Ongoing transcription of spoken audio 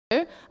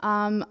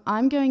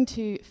I'm going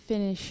to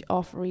finish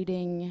off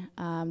reading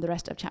the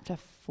rest of chapter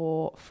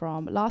 4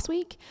 from last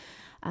week.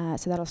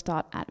 So that'll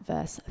start at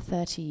verse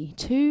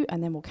 32,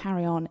 and then we'll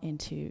carry on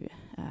into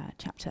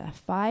chapter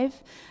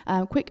 5.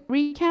 Quick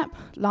recap.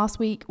 Last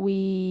week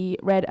we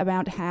read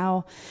about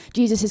how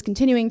Jesus is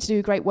continuing to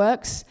do great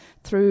works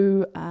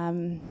through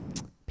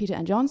Peter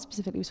and John,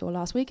 specifically we saw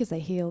last week, as they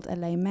healed a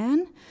lame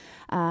man,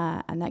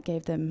 and that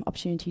gave them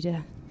opportunity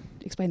to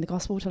explain the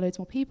gospel to loads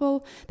more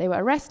people. They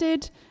were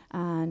arrested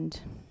and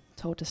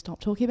told to stop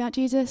talking about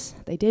Jesus.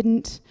 They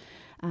didn't.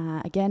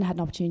 Again, had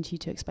an opportunity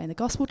to explain the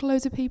gospel to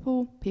loads of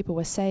people. People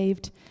were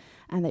saved,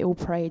 and they all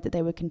prayed that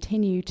they would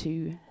continue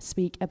to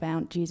speak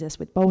about Jesus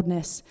with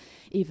boldness,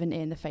 even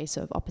in the face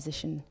of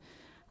opposition.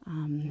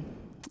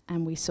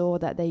 And we saw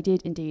that they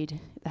did indeed,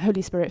 the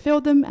Holy Spirit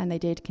filled them, and they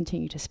did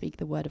continue to speak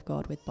the word of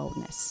God with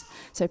boldness.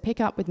 So pick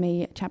up with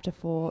me, chapter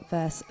 4,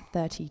 verse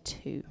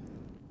 32.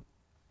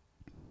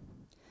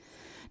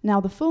 Now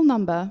the full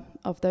number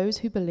of those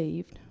who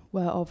believed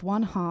were of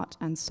one heart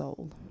and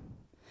soul.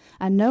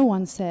 And no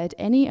one said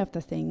any of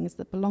the things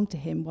that belonged to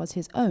him was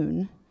his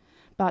own,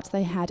 but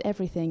they had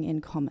everything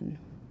in common.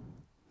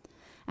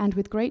 And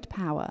with great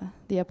power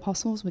the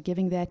apostles were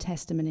giving their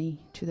testimony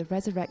to the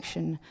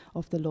resurrection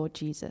of the Lord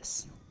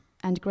Jesus,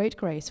 and great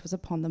grace was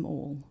upon them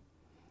all.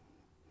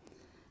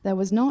 There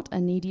was not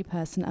a needy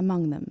person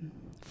among them,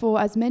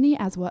 for as many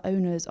as were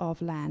owners of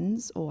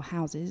lands or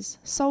houses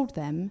sold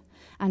them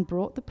and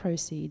brought the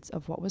proceeds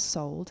of what was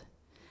sold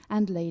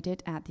and laid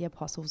it at the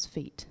apostles'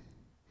 feet.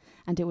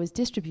 And it was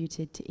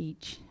distributed to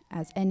each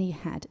as any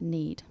had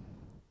need.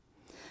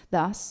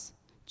 Thus,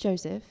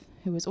 Joseph,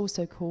 who was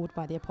also called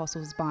by the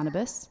apostles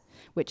Barnabas,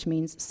 which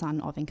means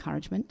son of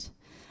encouragement,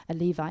 a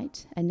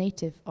Levite, a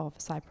native of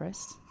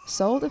Cyprus,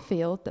 sold a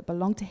field that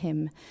belonged to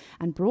him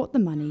and brought the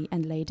money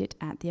and laid it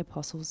at the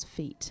apostles'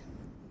 feet.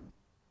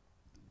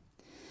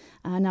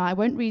 Now, I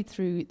won't read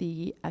through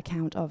the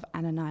account of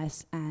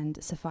Ananias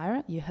and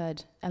Sapphira. You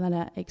heard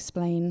Eleanor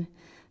explain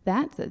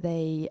that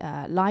they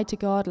lied to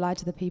God, lied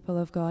to the people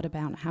of God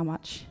about how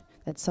much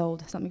they'd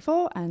sold something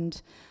for,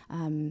 and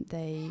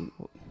they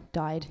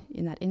died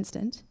in that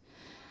instant.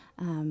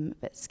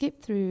 But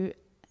skip through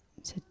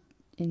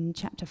in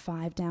chapter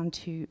 5 down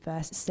to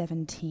verse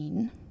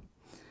 17,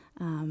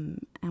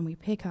 and we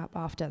pick up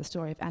after the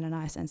story of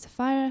Ananias and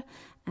Sapphira,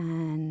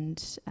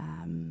 and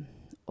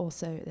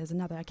also there's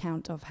another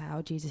account of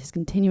how Jesus is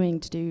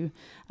continuing to do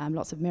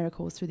lots of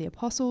miracles through the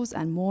apostles,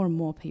 and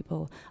more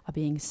people are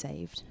being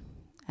saved.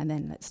 And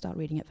then let's start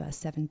reading at verse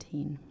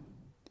 17.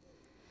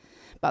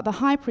 But the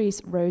high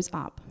priest rose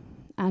up,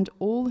 and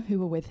all who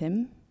were with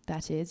him,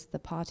 that is, the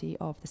party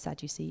of the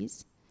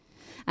Sadducees,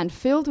 and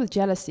filled with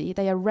jealousy,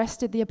 they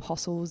arrested the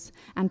apostles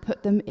and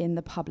put them in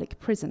the public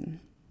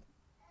prison.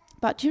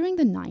 But during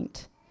the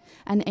night,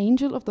 an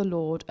angel of the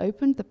Lord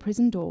opened the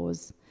prison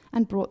doors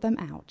and brought them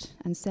out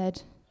and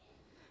said,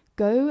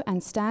 "Go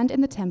and stand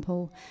in the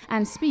temple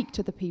and speak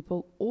to the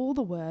people all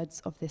the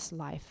words of this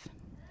life."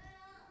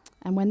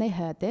 And when they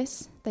heard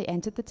this, they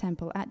entered the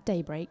temple at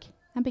daybreak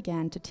and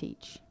began to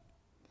teach.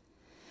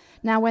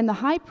 Now when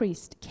the high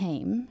priest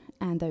came,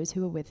 and those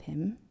who were with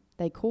him,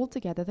 they called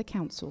together the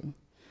council,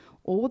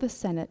 all the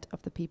senate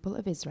of the people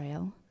of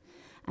Israel,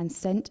 and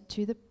sent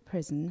to the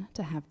prison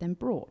to have them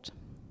brought.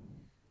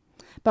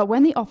 But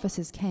when the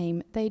officers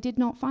came, they did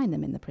not find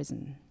them in the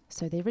prison.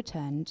 So they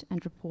returned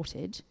and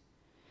reported,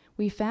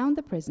 "We found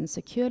the prison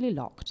securely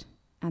locked,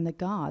 and the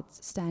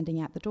guards standing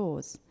at the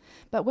doors.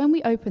 But when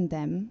we opened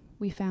them,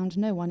 we found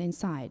no one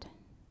inside."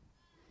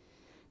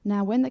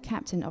 Now when the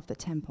captain of the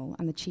temple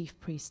and the chief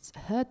priests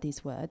heard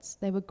these words,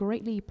 they were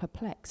greatly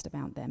perplexed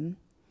about them,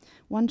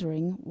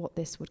 wondering what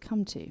this would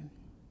come to.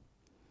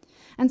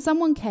 And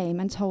someone came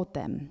and told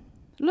them,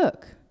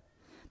 "Look,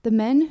 the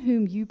men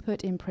whom you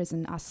put in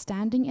prison are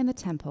standing in the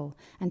temple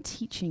and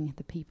teaching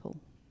the people."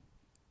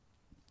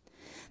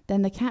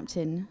 Then the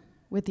captain,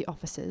 with the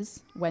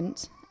officers,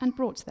 went and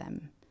brought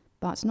them,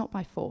 but not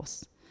by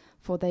force,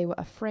 for they were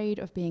afraid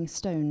of being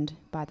stoned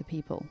by the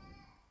people.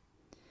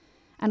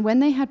 And when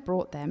they had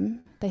brought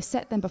them, they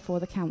set them before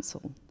the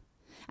council.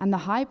 And the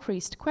high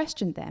priest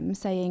questioned them,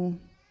 saying,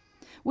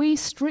 "We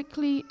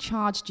strictly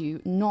charged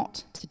you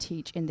not to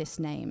teach in this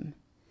name.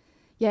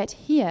 Yet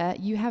here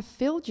you have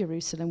filled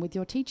Jerusalem with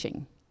your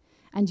teaching,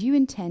 and you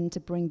intend to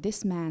bring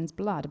this man's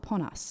blood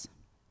upon us."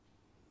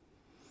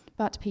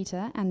 But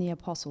Peter and the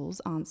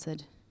apostles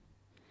answered,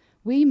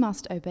 "We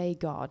must obey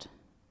God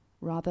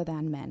rather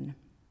than men.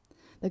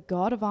 The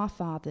God of our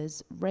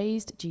fathers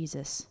raised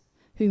Jesus,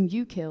 whom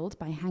you killed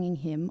by hanging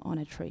him on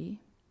a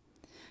tree.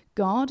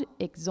 God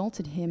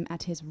exalted him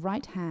at his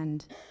right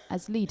hand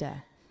as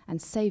leader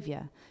and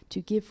savior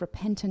to give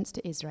repentance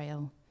to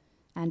Israel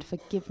and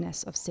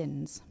forgiveness of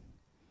sins.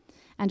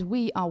 And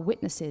we are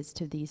witnesses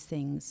to these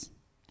things,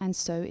 and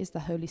so is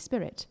the Holy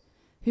Spirit,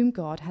 whom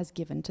God has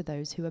given to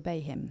those who obey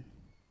him."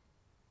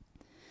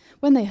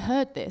 When they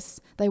heard this,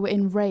 they were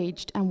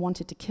enraged and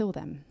wanted to kill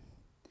them.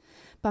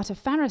 But a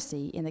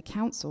Pharisee in the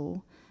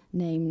council,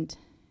 named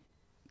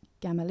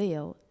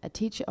Gamaliel, a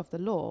teacher of the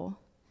law,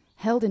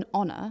 held in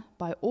honor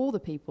by all the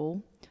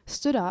people,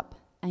 stood up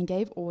and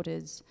gave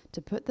orders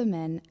to put the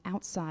men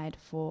outside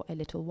for a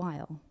little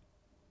while.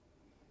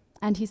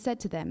 And he said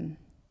to them,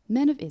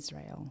 "Men of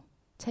Israel,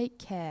 take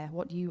care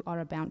what you are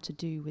about to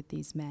do with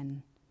these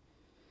men.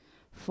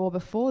 For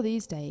before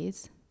these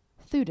days,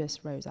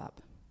 Theudas rose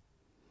up,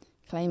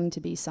 claiming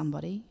to be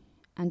somebody,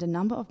 and a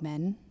number of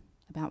men,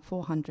 about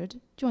 400,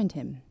 joined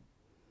him.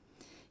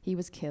 He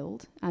was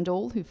killed, and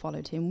all who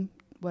followed him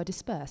were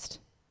dispersed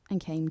and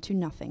came to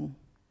nothing.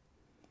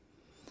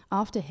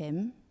 After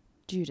him,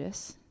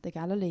 Judas, the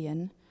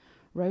Galilean,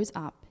 rose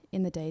up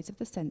in the days of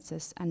the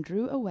census and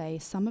drew away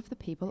some of the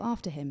people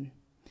after him.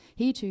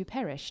 He too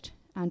perished,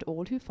 and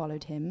all who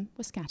followed him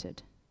were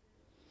scattered.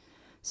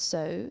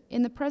 So,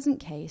 in the present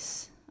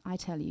case, I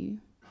tell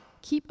you,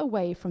 keep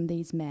away from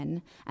these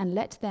men and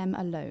let them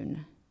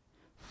alone.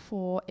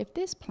 For if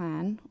this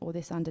plan or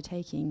this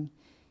undertaking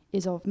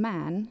is of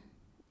man,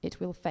 it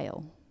will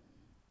fail.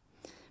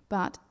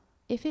 But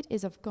if it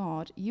is of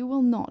God, you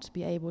will not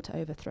be able to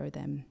overthrow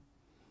them.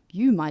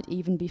 You might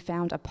even be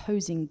found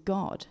opposing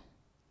God."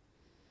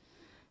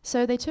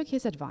 So they took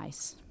his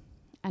advice,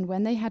 and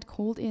when they had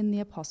called in the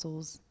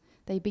apostles,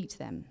 they beat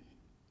them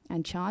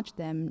and charged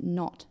them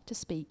not to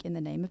speak in the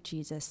name of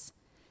Jesus,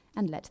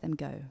 and let them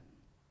go.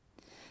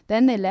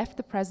 Then they left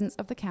the presence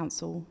of the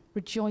council,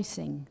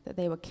 rejoicing that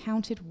they were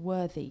counted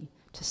worthy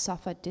to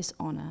suffer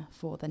dishonor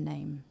for the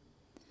name.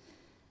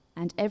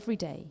 And every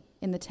day,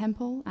 in the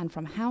temple and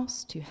from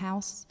house to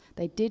house,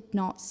 they did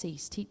not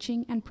cease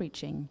teaching and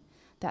preaching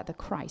that the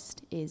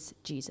Christ is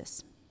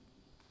Jesus.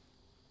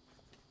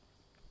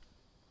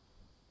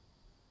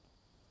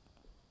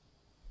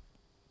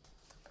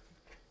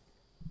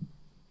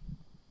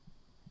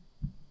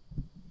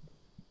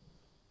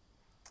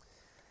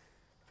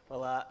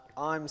 Well,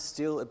 I'm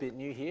still a bit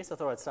new here, so I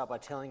thought I'd start by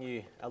telling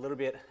you a little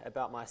bit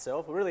about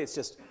myself. Well, really, it's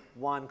just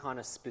one kind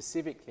of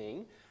specific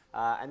thing,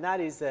 and that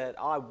is that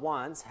I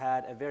once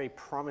had a very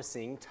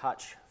promising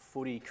touch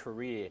footy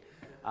career.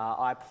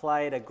 I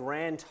played a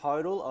grand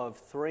total of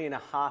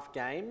 3.5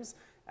 games,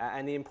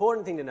 and the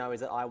important thing to know is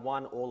that I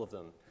won all of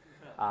them.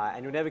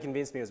 And you'll never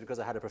convince me it was because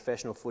I had a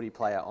professional footy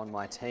player on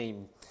my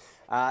team.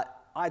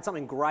 I had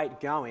something great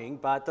going,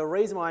 but the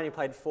reason why I only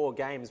played 4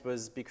 games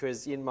was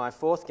because in my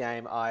 4th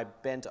game I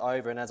bent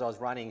over, and as I was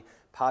running,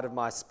 part of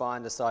my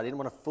spine decided I didn't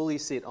want to fully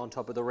sit on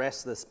top of the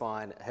rest of the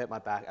spine, hurt my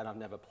back, and I've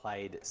never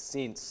played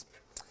since.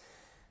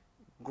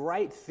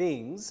 Great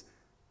things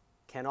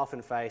can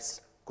often face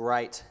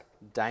great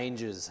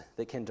dangers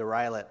that can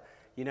derail it.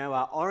 You know,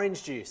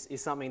 orange juice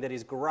is something that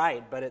is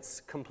great, but it's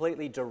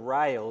completely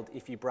derailed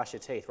if you brush your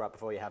teeth right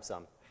before you have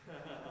some.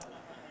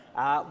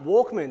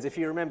 Walkmans, if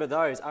you remember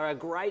those, are a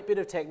great bit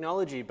of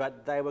technology,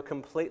 but they were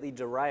completely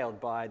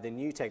derailed by the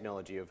new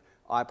technology of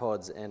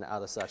iPods and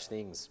other such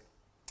things.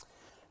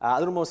 A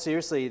little more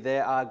seriously,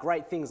 there are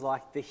great things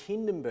like the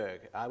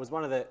Hindenburg. It was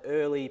one of the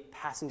early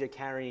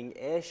passenger-carrying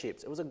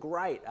airships. It was a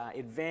great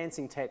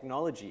advancing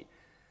technology,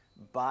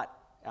 but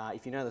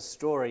if you know the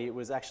story, it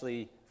was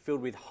actually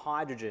filled with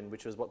hydrogen,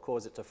 which was what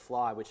caused it to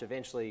fly, which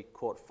eventually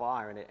caught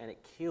fire, and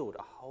it killed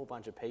a whole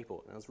bunch of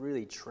people. And it was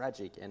really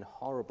tragic and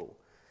horrible.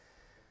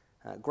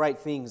 Great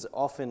things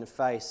often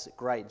face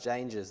great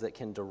dangers that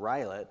can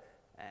derail it,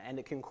 and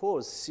it can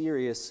cause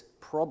serious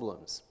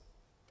problems.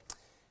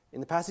 In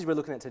the passage we're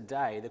looking at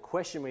today, the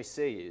question we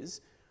see is,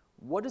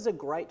 what does a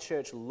great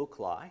church look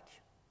like,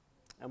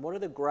 and what are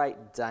the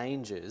great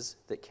dangers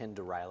that can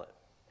derail it?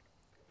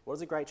 What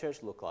does a great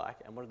church look like,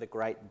 and what are the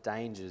great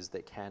dangers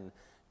that can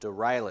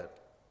derail it?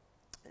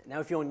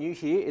 Now, if you're new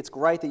here, it's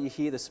great that you're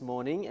here this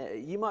morning.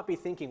 You might be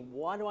thinking,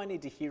 why do I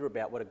need to hear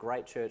about what a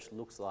great church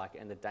looks like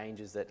and the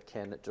dangers that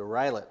can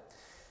derail it?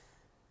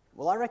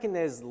 Well, I reckon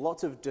there's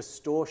lots of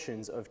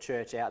distortions of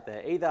church out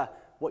there. Either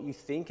what you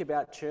think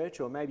about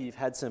church, or maybe you've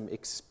had some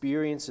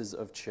experiences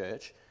of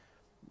church.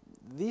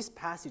 This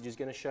passage is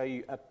going to show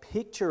you a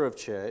picture of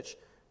church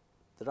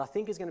that I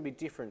think is going to be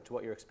different to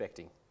what you're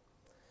expecting.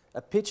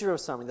 A picture of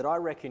something that I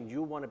reckon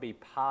you'll want to be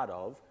part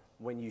of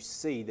when you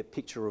see the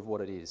picture of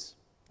what it is.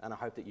 And I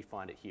hope that you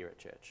find it here at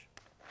church.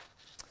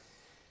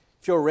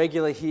 If you're a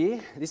regular here,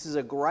 this is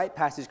a great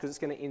passage because it's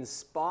going to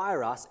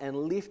inspire us and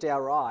lift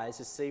our eyes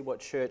to see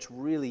what church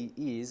really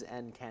is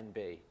and can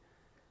be.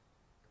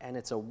 And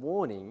it's a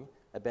warning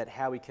about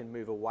how we can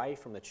move away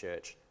from the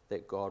church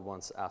that God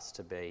wants us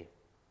to be.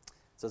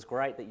 So it's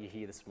great that you're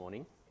here this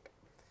morning.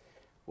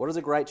 What does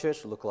a great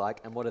church look like,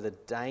 and what are the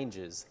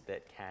dangers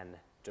that can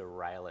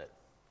derail it?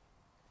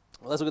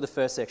 Well, let's look at the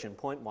first section.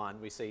 Point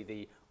 1, we see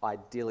the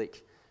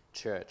idyllic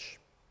church.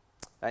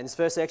 In this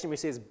first section, we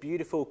see this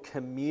beautiful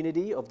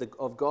community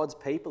of God's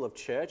people, of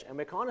church, and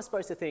we're kind of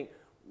supposed to think,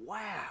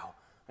 wow,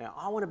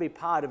 I want to be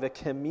part of a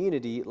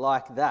community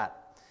like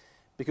that.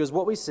 Because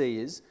what we see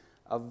is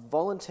a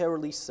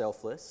voluntarily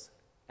selfless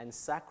and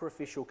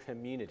sacrificial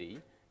community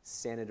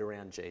centered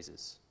around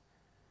Jesus.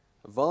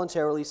 A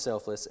voluntarily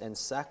selfless and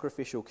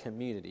sacrificial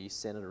community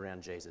centered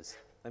around Jesus.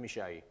 Let me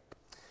show you.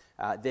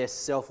 They're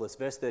selfless.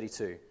 Verse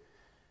 32.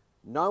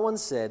 No one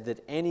said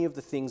that any of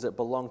the things that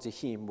belonged to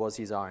him was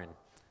his own.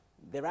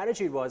 Their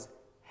attitude was,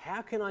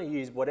 how can I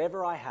use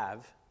whatever I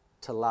have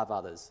to love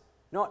others.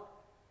 Not,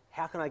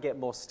 how can I get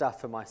more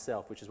stuff for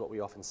myself, which is what we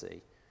often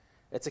see.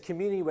 It's a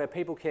community where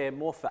people care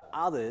more for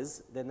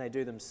others than they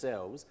do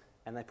themselves,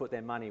 and they put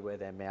their money where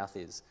their mouth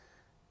is.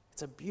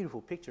 It's a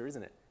beautiful picture,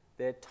 isn't it?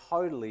 They're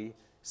totally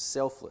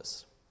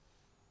selfless.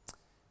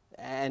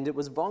 And it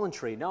was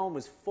voluntary. No one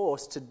was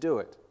forced to do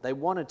it. They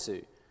wanted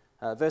to.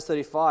 Verse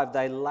 35,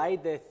 they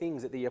laid their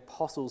things at the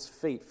apostles'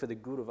 feet for the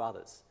good of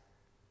others.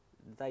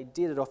 They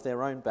did it off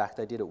their own back.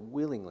 They did it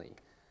willingly.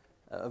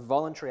 A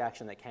voluntary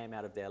action that came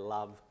out of their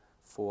love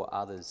for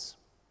others.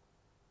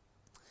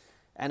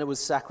 And it was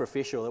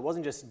sacrificial. It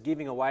wasn't just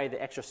giving away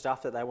the extra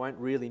stuff that they won't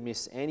really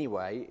miss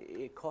anyway.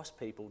 It cost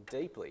people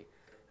deeply.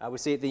 We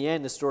see at the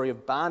end the story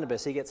of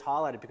Barnabas. He gets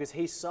highlighted because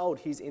he sold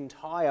his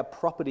entire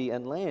property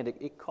and land.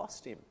 It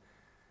cost him.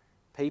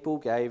 People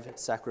gave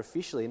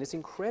sacrificially, and it's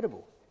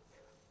incredible.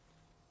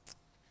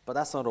 But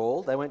that's not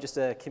all. They weren't just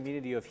a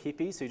community of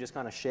hippies who just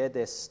kind of shared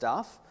their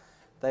stuff.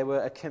 They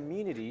were a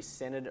community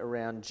centered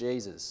around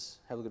Jesus.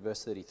 Have a look at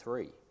verse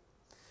 33.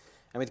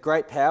 And with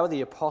great power,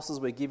 the apostles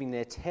were giving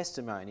their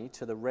testimony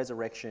to the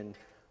resurrection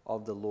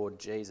of the Lord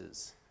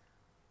Jesus.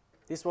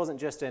 This wasn't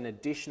just an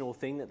additional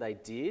thing that they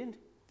did.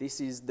 This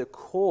is the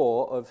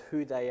core of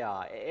who they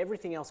are.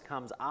 Everything else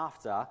comes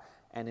after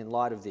and in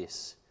light of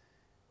this,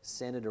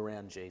 centered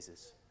around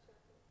Jesus.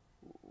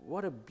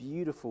 What a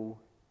beautiful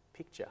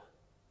picture.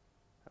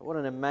 What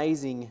an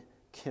amazing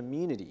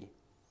community.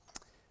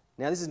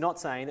 Now, this is not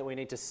saying that we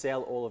need to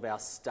sell all of our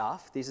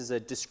stuff. This is a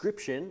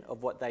description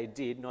of what they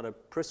did, not a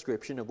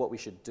prescription of what we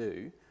should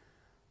do.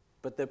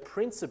 But the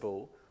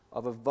principle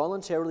of a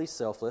voluntarily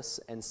selfless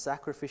and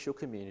sacrificial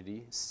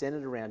community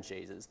centered around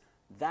Jesus,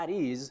 that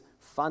is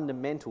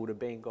fundamental to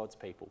being God's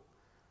people.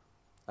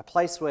 A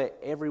place where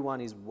everyone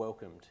is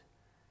welcomed,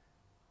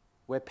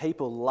 where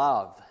people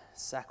love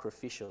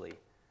sacrificially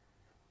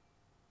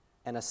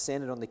and are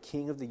centered on the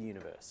King of the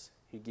universe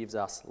who gives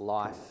us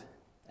life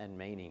and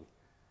meaning.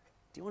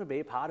 Do you want to be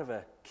a part of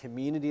a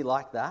community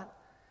like that?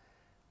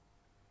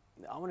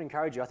 I want to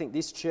encourage you. I think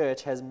this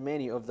church has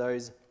many of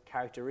those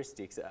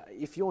characteristics.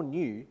 If you're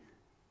new,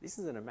 this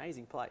is an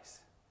amazing place.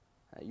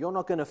 You're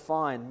not going to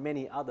find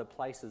many other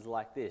places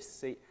like this.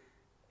 See,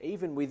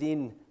 even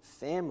within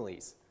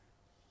families,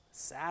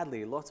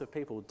 sadly, lots of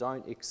people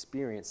don't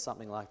experience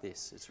something like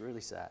this. It's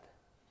really sad.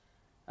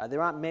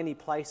 There aren't many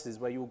places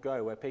where you'll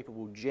go where people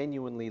will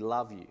genuinely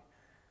love you,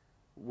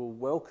 will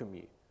welcome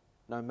you,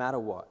 no matter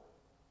what,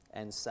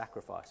 and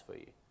sacrifice for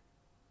you.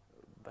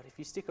 But if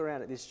you stick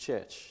around at this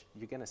church,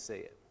 you're going to see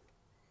it.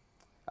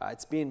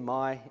 It's been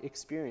my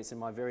experience in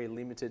my very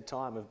limited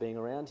time of being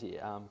around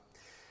here.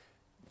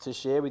 To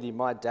share with you,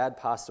 my dad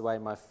passed away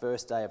my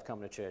first day of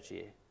coming to church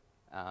here.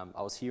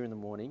 I was here in the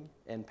morning,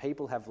 and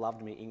people have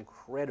loved me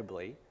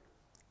incredibly,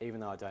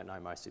 even though I don't know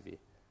most of you.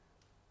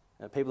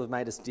 People have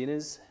made us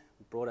dinners,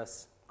 brought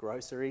us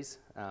groceries,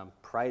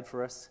 prayed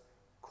for us,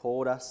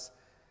 called us,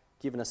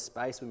 given us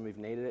space when we've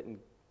needed it, and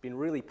been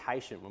really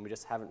patient when we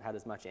just haven't had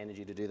as much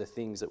energy to do the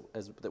things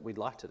that we'd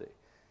like to do.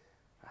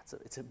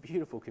 It's a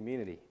beautiful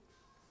community.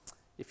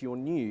 If you're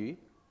new,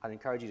 I'd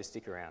encourage you to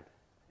stick around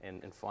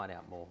and find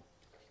out more.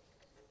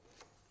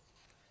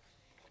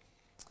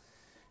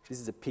 This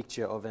is a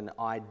picture of an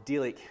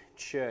idyllic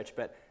church,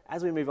 but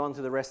as we move on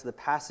to the rest of the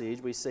passage,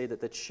 we see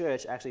that the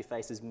church actually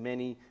faces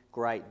many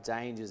great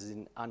dangers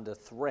and under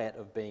threat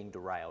of being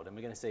derailed. And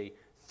we're going to see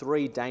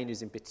 3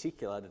 dangers in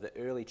particular that the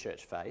early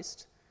church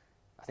faced.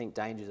 I think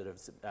dangers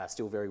that are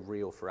still very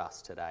real for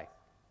us today.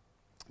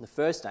 The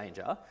first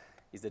danger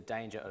is the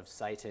danger of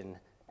Satan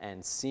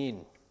and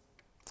sin.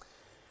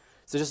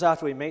 So just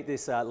after we meet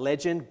this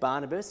legend,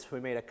 Barnabas, we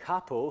meet a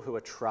couple who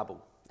are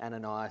trouble,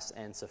 Ananias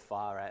and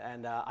Sapphira.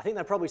 And I think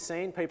they've probably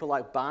seen people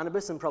like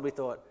Barnabas and probably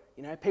thought,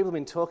 you know, people have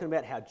been talking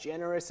about how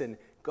generous and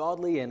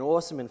godly and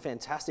awesome and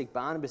fantastic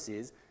Barnabas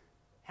is.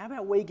 How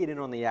about we get in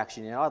on the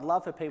action? You know, I'd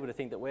love for people to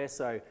think that we're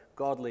so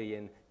godly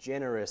and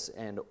generous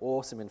and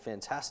awesome and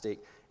fantastic,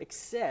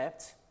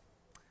 except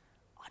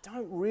I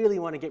don't really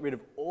want to get rid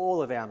of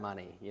all of our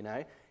money, you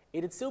know.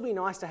 It'd still be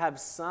nice to have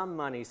some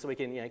money so we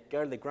can, you know,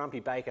 go to the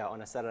Grumpy Baker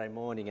on a Saturday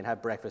morning and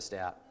have breakfast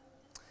out.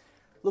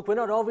 Look, we're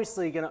not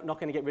obviously not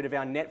going to get rid of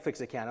our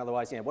Netflix account,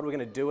 otherwise, you know, what are we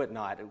going to do at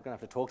night? We're going to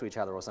have to talk to each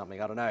other or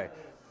something, I don't know.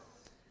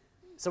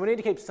 So we need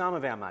to keep some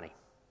of our money.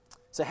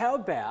 So how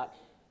about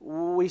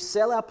we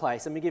sell our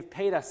place and we give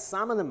Peter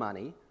some of the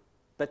money,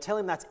 but tell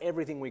him that's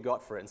everything we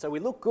got for it. And so we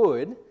look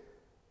good,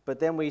 but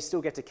then we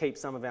still get to keep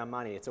some of our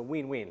money. It's a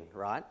win-win,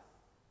 right?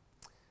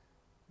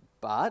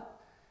 But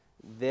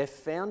they're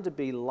found to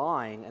be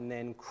lying, and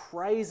then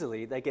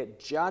crazily they get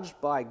judged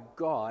by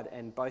God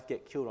and both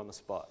get killed on the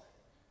spot.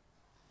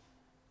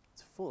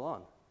 It's full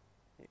on.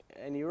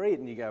 And you read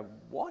and you go,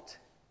 what?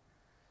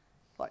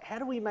 Like, how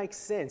do we make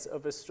sense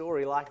of a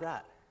story like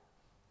that?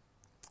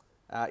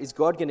 Is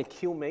God going to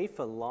kill me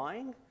for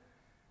lying?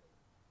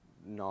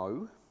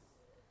 No.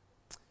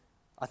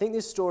 I think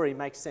this story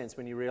makes sense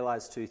when you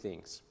realise 2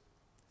 things.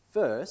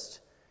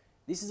 First,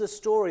 this is a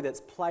story that's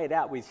played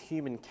out with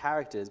human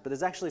characters, but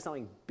there's actually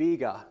something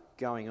bigger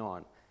going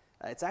on.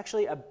 It's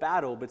actually a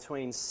battle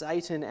between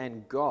Satan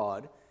and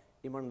God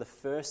in one of the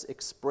first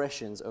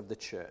expressions of the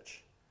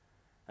church.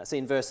 See,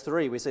 in verse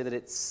 3, we see that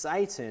it's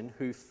Satan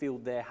who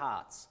filled their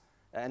hearts.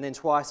 And then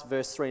twice,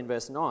 verse 3 and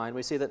verse 9,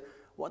 we see that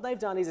what they've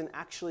done isn't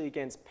actually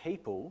against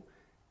people,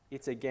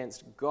 it's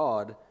against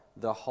God,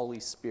 the Holy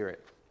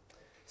Spirit.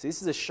 So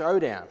this is a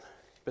showdown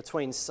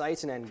between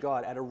Satan and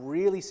God at a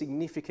really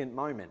significant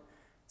moment.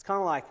 It's kind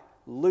of like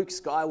Luke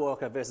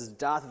Skywalker versus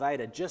Darth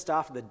Vader just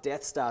after the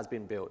Death Star's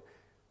been built.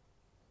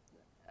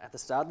 At the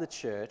start of the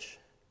church,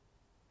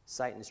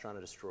 Satan is trying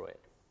to destroy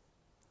it.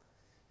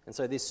 And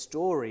so this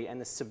story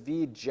and the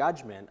severe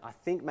judgment, I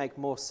think, make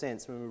more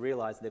sense when we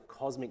realise the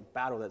cosmic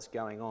battle that's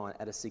going on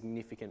at a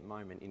significant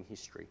moment in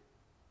history.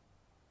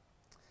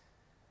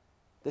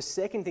 The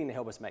second thing to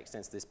help us make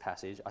sense of this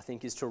passage, I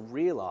think, is to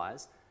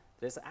realise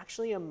there's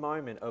actually a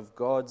moment of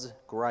God's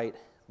great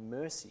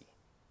mercy.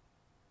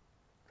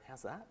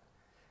 How's that?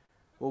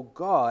 Well,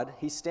 God,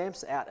 he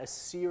stamps out a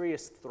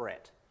serious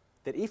threat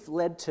that if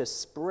led to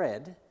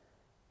spread,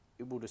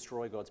 it will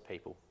destroy God's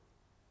people.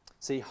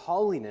 See,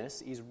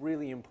 holiness is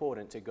really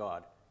important to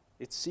God.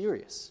 It's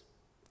serious.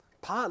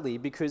 Partly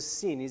because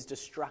sin is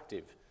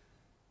destructive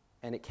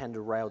and it can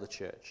derail the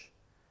church.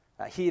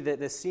 Here,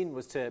 the sin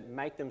was to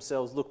make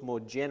themselves look more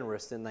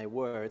generous than they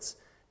were. It's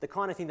the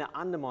kind of thing that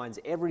undermines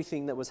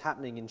everything that was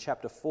happening in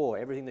chapter 4,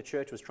 everything the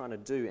church was trying to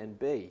do and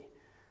be.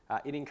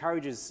 It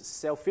encourages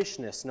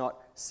selfishness,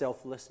 not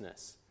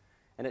selflessness.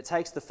 And it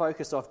takes the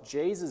focus off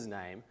Jesus'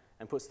 name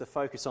and puts the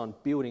focus on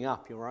building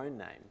up your own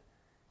name.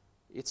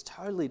 It's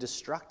totally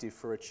destructive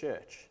for a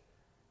church.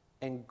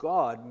 And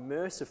God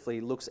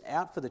mercifully looks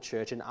out for the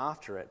church and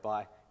after it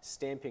by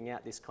stamping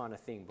out this kind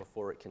of thing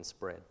before it can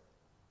spread.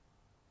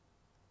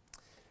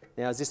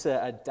 Now, is this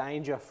a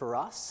danger for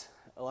us?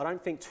 Well, I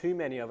don't think too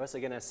many of us are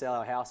going to sell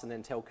our house and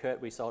then tell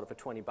Kurt we sold it for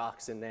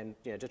 $20 and then,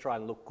 to try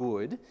and look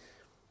good.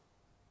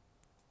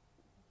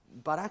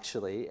 But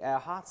actually, our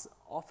hearts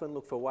often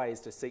look for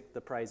ways to seek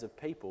the praise of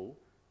people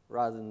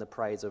rather than the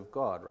praise of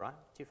God, right?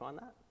 Do you find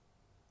that?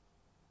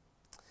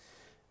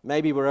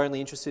 Maybe we're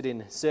only interested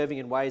in serving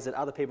in ways that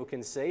other people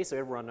can see, so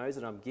everyone knows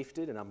that I'm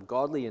gifted and I'm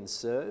godly and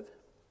serve.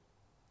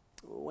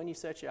 When you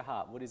search your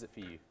heart, what is it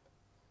for you?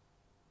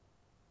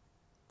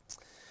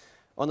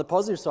 On the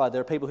positive side,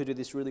 there are people who do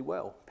this really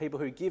well. People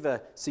who give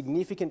a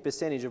significant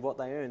percentage of what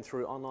they earn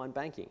through online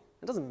banking.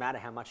 It doesn't matter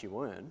how much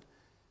you earn,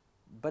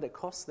 but it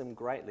costs them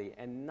greatly,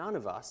 and none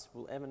of us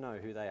will ever know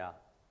who they are.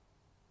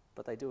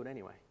 But they do it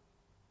anyway.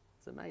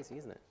 It's amazing,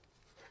 isn't it?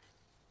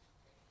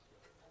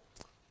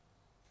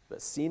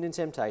 But sin and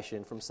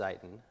temptation from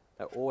Satan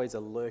are always a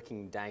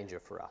lurking danger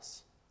for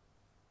us.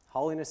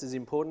 Holiness is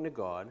important to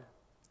God,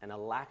 and a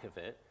lack of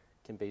it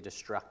can be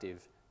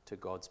destructive to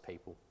God's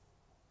people.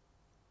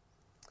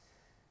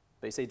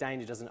 But you see,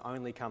 danger doesn't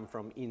only come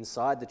from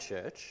inside the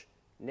church.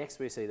 Next,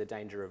 we see the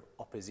danger of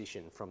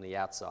opposition from the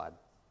outside.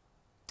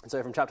 And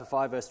so from chapter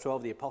 5, verse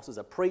 12, the apostles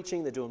are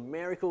preaching, they're doing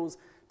miracles,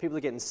 people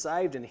are getting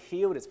saved and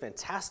healed, it's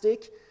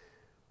fantastic.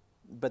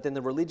 But then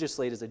the religious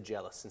leaders are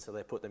jealous, and so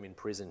they put them in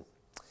prison.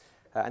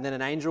 And then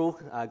an angel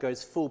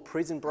goes full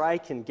prison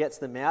break and gets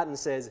them out and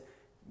says,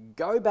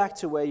 go back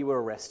to where you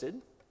were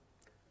arrested,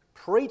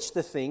 preach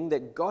the thing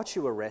that got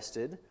you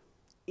arrested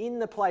in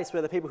the place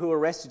where the people who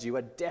arrested you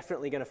are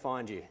definitely going to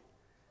find you.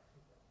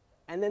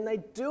 And then they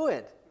do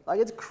it. Like,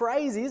 it's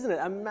crazy, isn't it?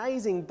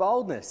 Amazing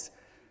boldness.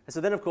 And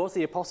so then, of course,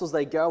 the apostles,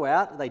 they go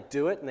out, they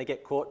do it, and they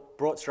get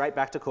brought straight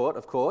back to court,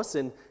 of course,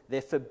 and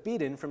they're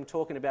forbidden from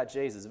talking about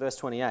Jesus. Verse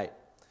 28,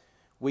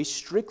 we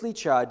strictly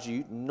charge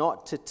you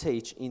not to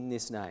teach in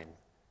this name.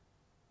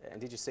 And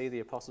did you see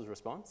the apostles'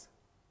 response?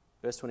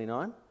 Verse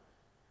 29,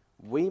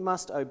 we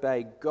must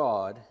obey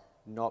God,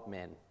 not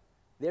men.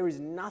 There is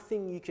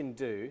nothing you can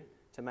do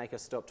to make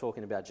us stop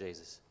talking about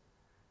Jesus.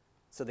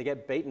 So they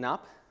get beaten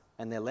up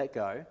and they're let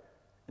go.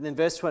 And then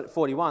verse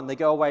 41, they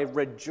go away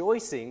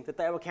rejoicing that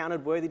they were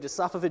counted worthy to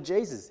suffer for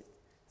Jesus.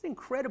 It's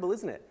incredible,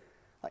 isn't it?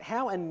 Like,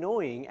 how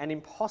annoying and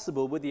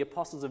impossible would the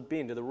apostles have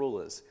been to the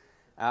rulers?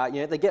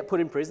 They get put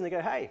in prison, they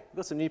go, hey, we've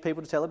got some new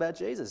people to tell about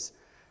Jesus.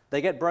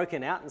 They get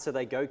broken out, and so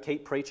they go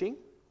keep preaching.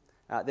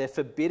 They're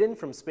forbidden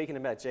from speaking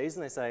about Jesus,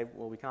 and they say,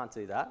 well, we can't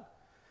do that.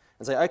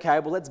 And say, okay,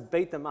 well, let's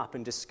beat them up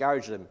and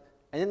discourage them.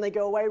 And then they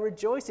go away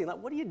rejoicing.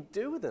 Like, what do you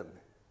do with them?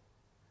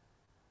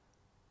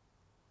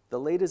 The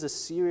leaders are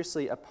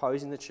seriously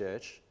opposing the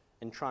church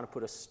and trying to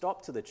put a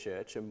stop to the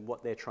church and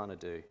what they're trying to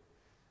do.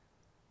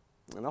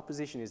 And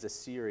opposition is a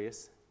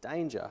serious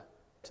danger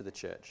to the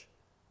church.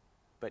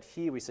 But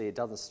here we see it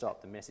doesn't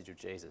stop the message of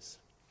Jesus.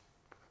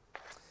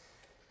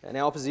 And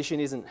our opposition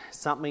isn't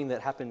something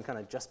that happened kind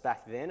of just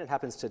back then. It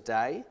happens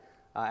today.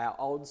 Our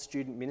old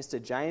student minister,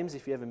 James,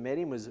 if you ever met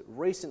him, was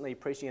recently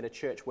preaching at a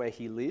church where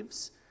he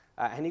lives.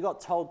 And he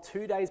got told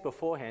 2 days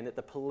beforehand that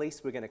the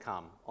police were going to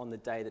come on the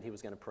day that he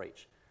was going to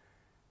preach.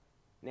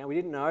 Now, we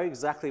didn't know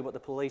exactly what the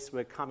police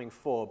were coming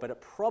for, but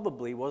it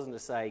probably wasn't to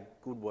say,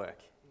 good work,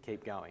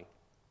 keep going.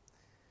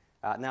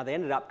 Now, they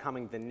ended up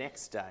coming the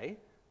next day,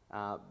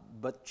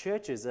 but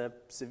churches are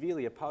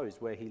severely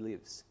opposed where he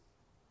lives.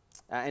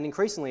 And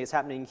increasingly, it's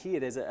happening here.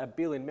 There's a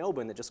bill in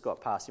Melbourne that just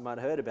got passed. You might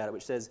have heard about it,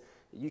 which says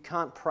You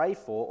can't pray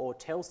for or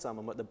tell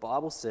someone what the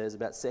Bible says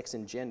about sex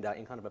and gender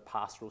in kind of a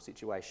pastoral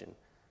situation.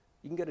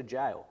 You can go to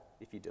jail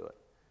if you do it.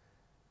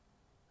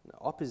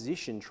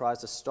 Opposition tries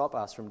to stop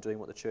us from doing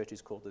what the church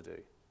is called to do,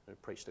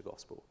 and preach the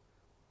gospel.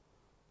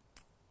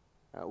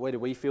 Where do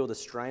we feel the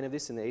strain of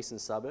this in the eastern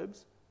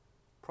suburbs?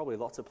 Probably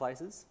lots of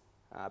places.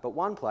 But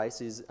one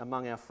place is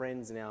among our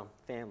friends and our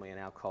family and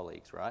our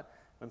colleagues, right?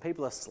 When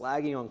people are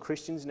slagging on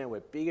Christians,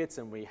 we're bigots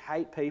and we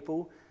hate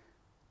people,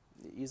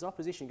 is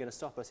opposition going to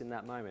stop us in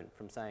that moment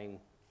from saying,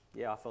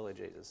 yeah, I follow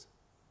Jesus?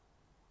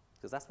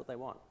 Because that's what they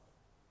want.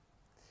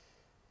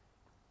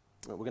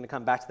 We're going to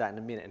come back to that in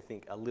a minute and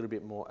think a little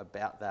bit more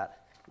about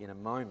that in a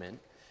moment.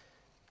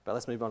 But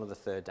let's move on to the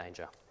third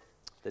danger,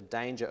 the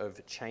danger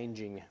of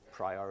changing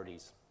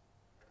priorities.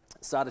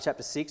 Start of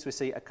chapter 6, we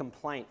see a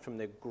complaint from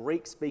the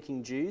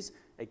Greek-speaking Jews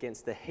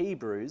against the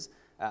Hebrews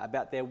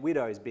about their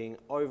widows being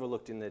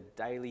overlooked in the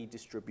daily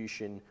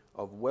distribution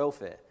of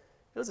welfare.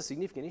 It was a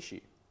significant issue.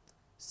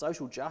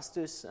 Social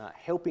justice,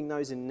 helping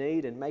those in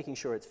need and making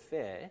sure it's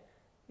fair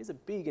is a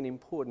big and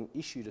important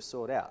issue to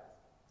sort out.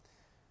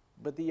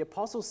 But the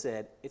apostle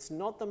said it's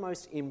not the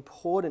most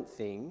important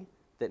thing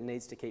that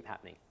needs to keep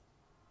happening.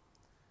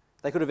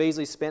 They could have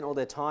easily spent all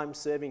their time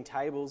serving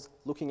tables,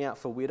 looking out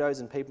for widows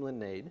and people in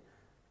need,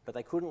 but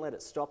they couldn't let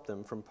it stop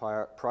them from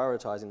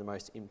prioritising the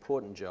most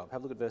important job.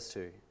 Have a look at verse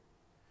 2.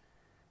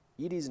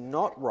 It is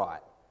not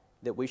right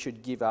that we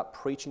should give up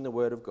preaching the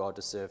word of God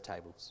to serve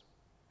tables.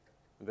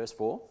 In verse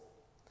 4,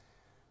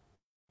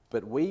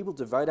 but we will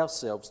devote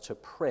ourselves to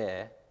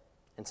prayer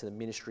and to the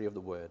ministry of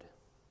the word.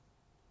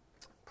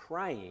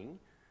 Praying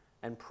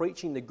and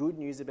preaching the good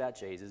news about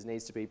Jesus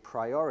needs to be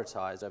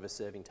prioritised over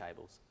serving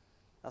tables.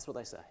 That's what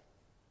they say.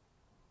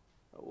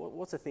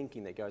 What's the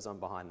thinking that goes on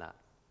behind that?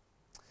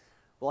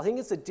 Well, I think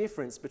it's the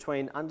difference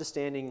between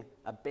understanding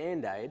a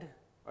band-aid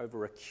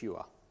over a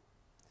cure.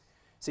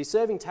 See,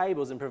 serving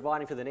tables and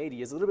providing for the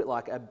needy is a little bit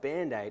like a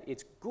band-aid.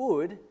 It's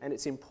good and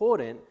it's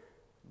important,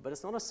 but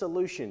it's not a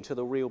solution to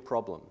the real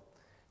problem.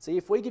 See,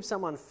 if we give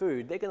someone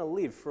food, they're going to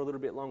live for a little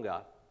bit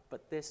longer,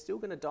 but they're still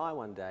going to die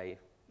one day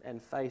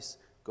and face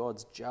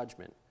God's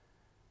judgment.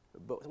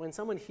 But when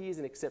someone hears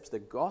and accepts the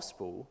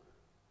gospel,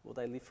 will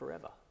they live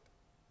forever?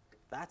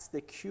 That's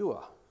the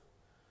cure.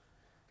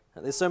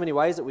 Now, there's so many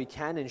ways that we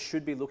can and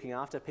should be looking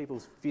after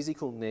people's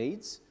physical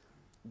needs,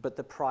 but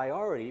the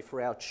priority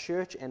for our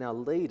church and our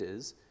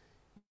leaders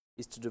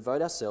is to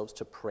devote ourselves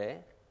to prayer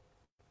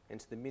and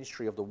to the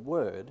ministry of the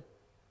word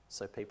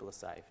so people are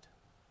saved.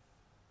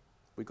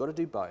 We've got to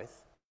do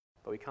both,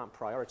 but we can't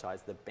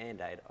prioritise the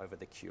band-aid over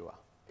the cure.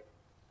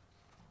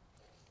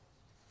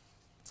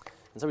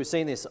 And so we've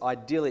seen this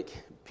idyllic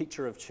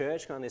picture of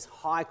church, kind of this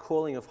high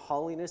calling of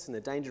holiness and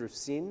the danger of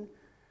sin.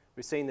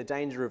 We've seen the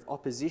danger of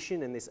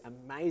opposition and this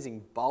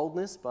amazing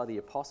boldness by the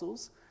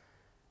apostles.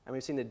 And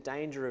we've seen the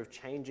danger of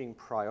changing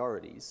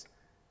priorities.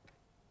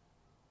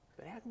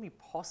 But how can we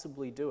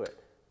possibly do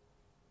it?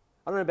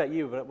 I don't know about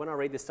you, but when I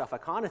read this stuff, I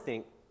kind of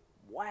think,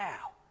 wow,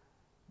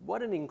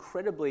 what an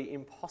incredibly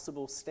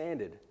impossible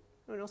standard.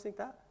 Anyone else think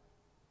that?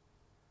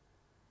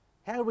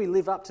 How do we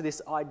live up to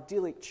this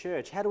idyllic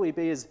church? How do we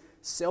be as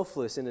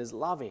selfless and as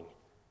loving?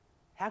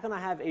 How can I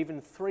have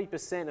even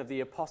 3% of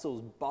the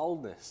apostles'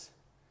 boldness?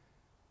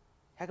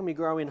 How can we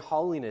grow in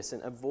holiness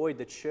and avoid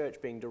the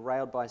church being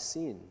derailed by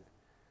sin?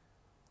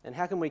 And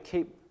how can we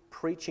keep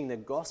preaching the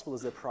gospel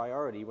as a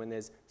priority when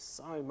there's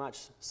so much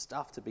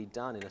stuff to be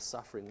done in a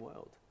suffering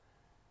world?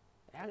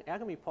 How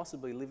can we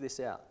possibly live this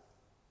out?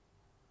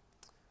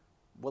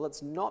 Well,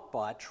 it's not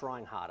by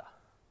trying harder.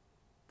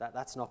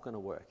 That's not going to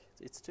work.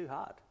 It's too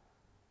hard.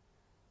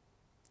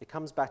 It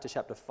comes back to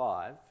chapter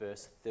 5,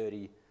 verse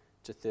 30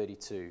 to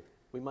 32.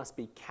 We must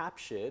be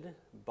captured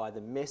by the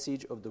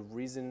message of the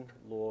risen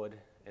Lord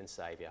and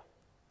Saviour.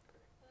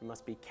 We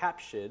must be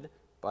captured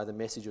by the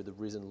message of the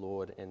risen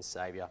Lord and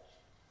Saviour.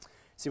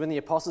 See, when the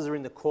apostles are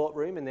in the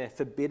courtroom and they're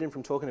forbidden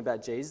from talking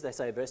about Jesus, they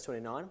say, verse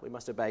 29, we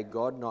must obey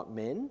God, not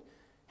men.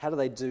 How do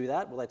they do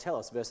that? Well, they tell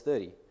us, verse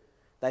 30.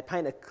 They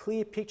paint a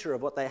clear picture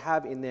of what they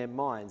have in their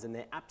minds, and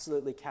they're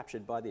absolutely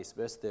captured by this,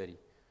 verse 30.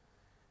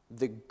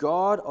 The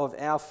God of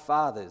our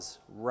fathers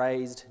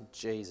raised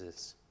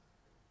Jesus,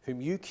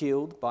 whom you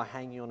killed by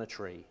hanging on a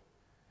tree.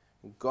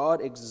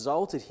 God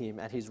exalted him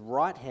at his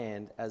right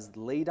hand as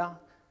leader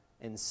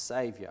and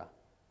saviour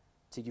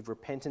to give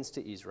repentance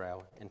to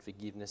Israel and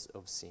forgiveness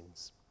of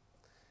sins.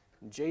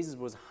 Jesus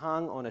was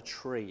hung on a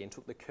tree and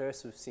took the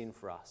curse of sin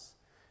for us.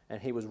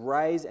 And he was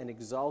raised and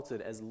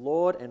exalted as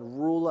Lord and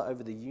ruler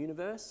over the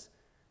universe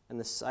and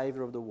the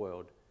saviour of the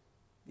world.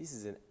 This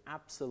is an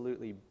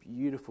absolutely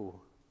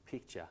beautiful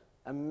picture.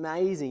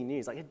 Amazing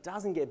news. Like, it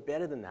doesn't get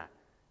better than that.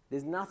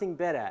 There's nothing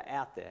better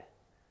out there.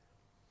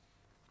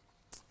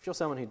 If you're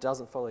someone who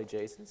doesn't follow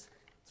Jesus,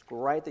 it's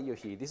great that you're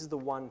here. This is the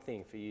one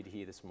thing for you to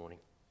hear this morning.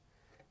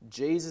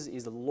 Jesus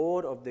is the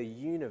Lord of the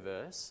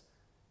universe,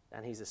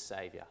 and he's a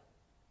saviour.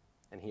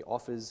 And he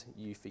offers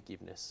you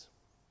forgiveness.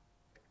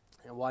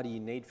 And why do you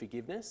need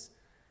forgiveness?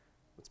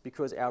 It's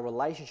because our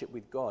relationship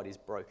with God is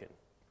broken.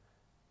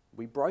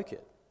 We broke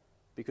it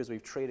because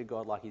we've treated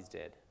God like he's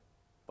dead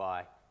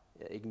by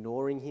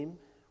ignoring him,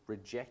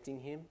 rejecting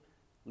him,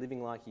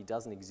 living like he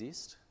doesn't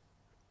exist.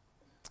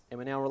 And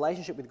when our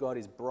relationship with God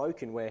is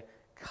broken, we're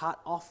cut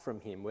off from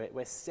him,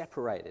 we're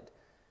separated,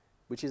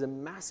 which is a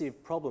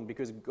massive problem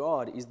because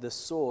God is the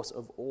source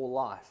of all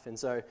life. And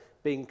so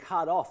being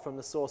cut off from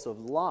the source of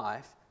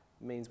life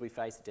means we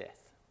face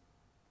death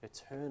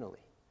eternally.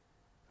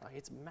 Like,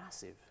 it's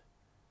massive.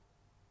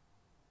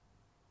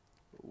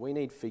 We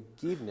need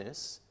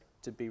forgiveness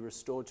to be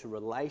restored to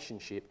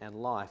relationship and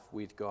life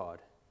with God.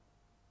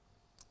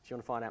 If you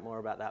want to find out more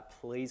about that,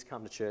 please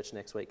come to church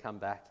next week. Come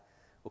back.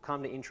 We'll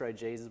come to Intro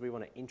Jesus. We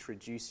want to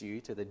introduce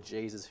you to the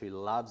Jesus who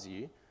loves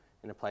you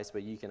in a place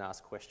where you can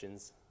ask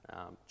questions.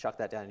 Chuck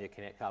that down in your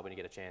Connect card when you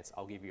get a chance.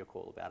 I'll give you a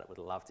call about it. Would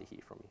love to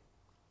hear from you.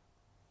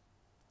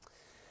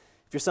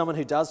 If you're someone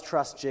who does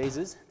trust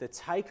Jesus, the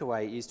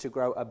takeaway is to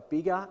grow a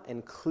bigger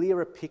and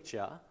clearer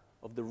picture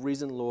of the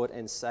risen Lord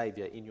and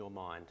Saviour in your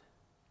mind.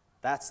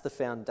 That's the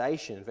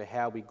foundation for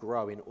how we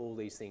grow in all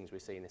these things we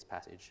see in this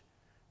passage.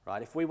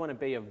 Right? If we want to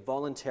be a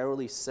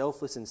voluntarily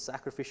selfless and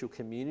sacrificial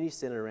community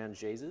centered around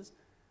Jesus,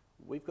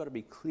 we've got to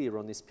be clear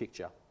on this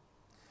picture.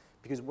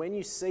 Because when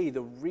you see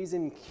the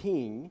risen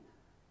King,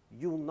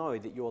 you'll know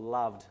that you're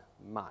loved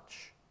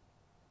much.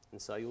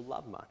 And so you'll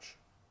love much.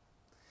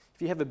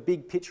 If you have a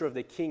big picture of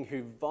the King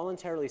who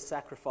voluntarily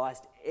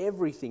sacrificed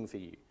everything for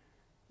you,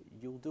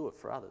 you'll do it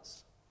for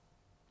others.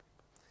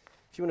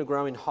 If you want to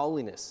grow in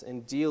holiness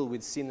and deal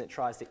with sin that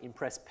tries to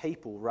impress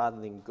people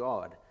rather than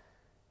God,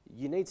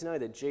 you need to know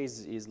that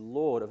Jesus is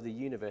Lord of the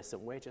universe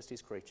and we're just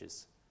his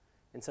creatures.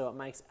 And so it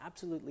makes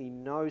absolutely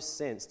no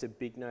sense to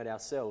big note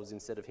ourselves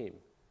instead of him.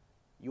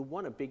 You'll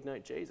want to big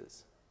note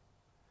Jesus.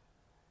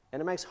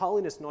 And it makes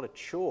holiness not a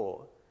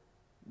chore,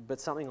 but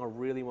something I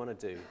really want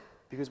to do.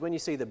 Because when you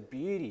see the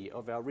beauty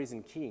of our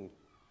risen King,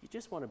 you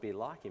just want to be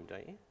like him,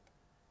 don't you?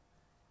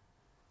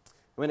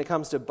 When it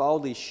comes to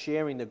boldly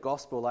sharing the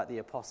gospel like the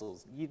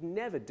apostles, you'd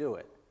never do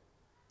it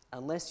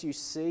unless you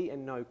see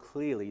and know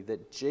clearly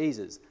that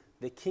Jesus,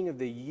 the King of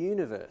the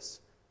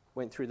universe,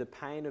 went through the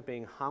pain of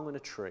being hung on a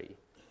tree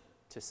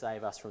to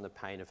save us from the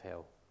pain of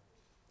hell.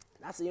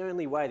 That's the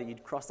only way that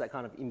you'd cross that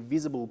kind of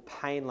invisible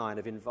pain line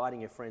of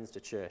inviting your friends to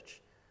church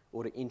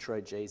or to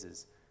intro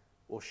Jesus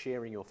or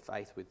sharing your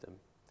faith with them.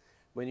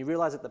 When you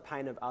realise that the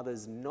pain of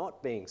others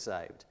not being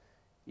saved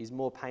is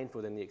more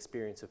painful than the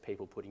experience of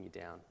people putting you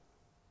down.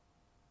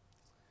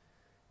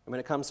 And when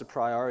it comes to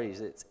priorities,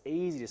 it's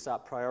easy to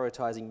start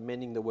prioritising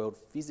mending the world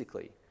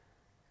physically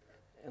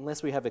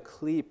unless we have a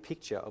clear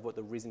picture of what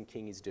the risen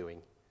King is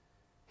doing.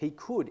 He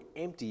could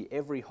empty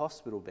every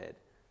hospital bed,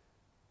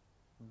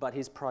 but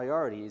his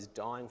priority is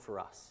dying for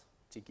us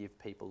to give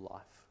people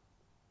life.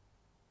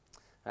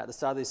 At the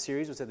start of this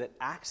series, we said that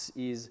Acts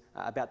is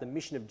about the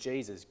mission of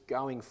Jesus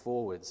going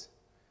forwards.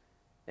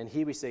 And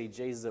here we see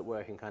Jesus at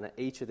work in kind of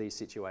each of these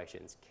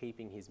situations,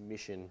 keeping his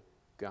mission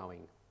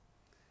going.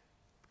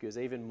 Because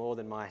even more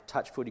than my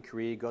touch footy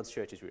career, God's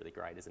church is really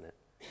great, isn't it?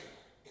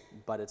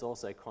 But it's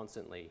also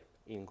constantly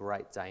in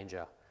great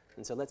danger.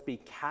 And so let's be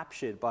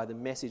captured by the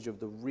message of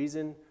the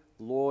risen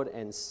Lord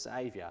and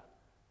Saviour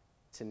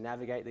to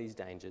navigate these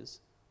dangers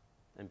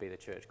and be the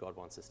church God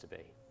wants us to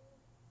be.